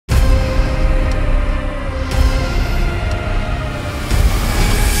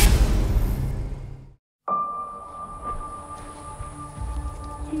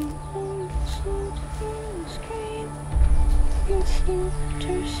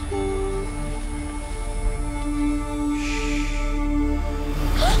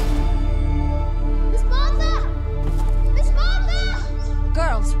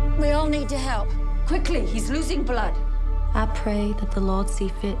Quickly, he's losing blood. I pray that the Lord see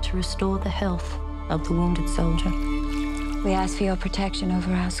fit to restore the health of the wounded soldier. We ask for your protection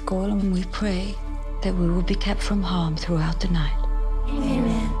over our school, and we pray that we will be kept from harm throughout the night.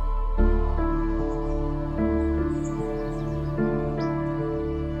 Amen.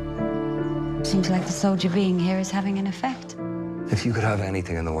 Seems like the soldier being here is having an effect. If you could have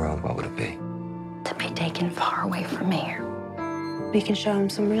anything in the world, what would it be? To be taken far away from here. We can show him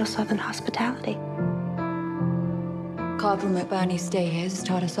some real Southern hospitality. Corporal McBurney's stay here has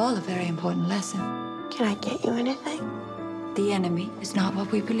taught us all a very important lesson. Can I get you anything? The enemy is not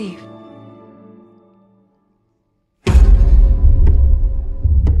what we believe.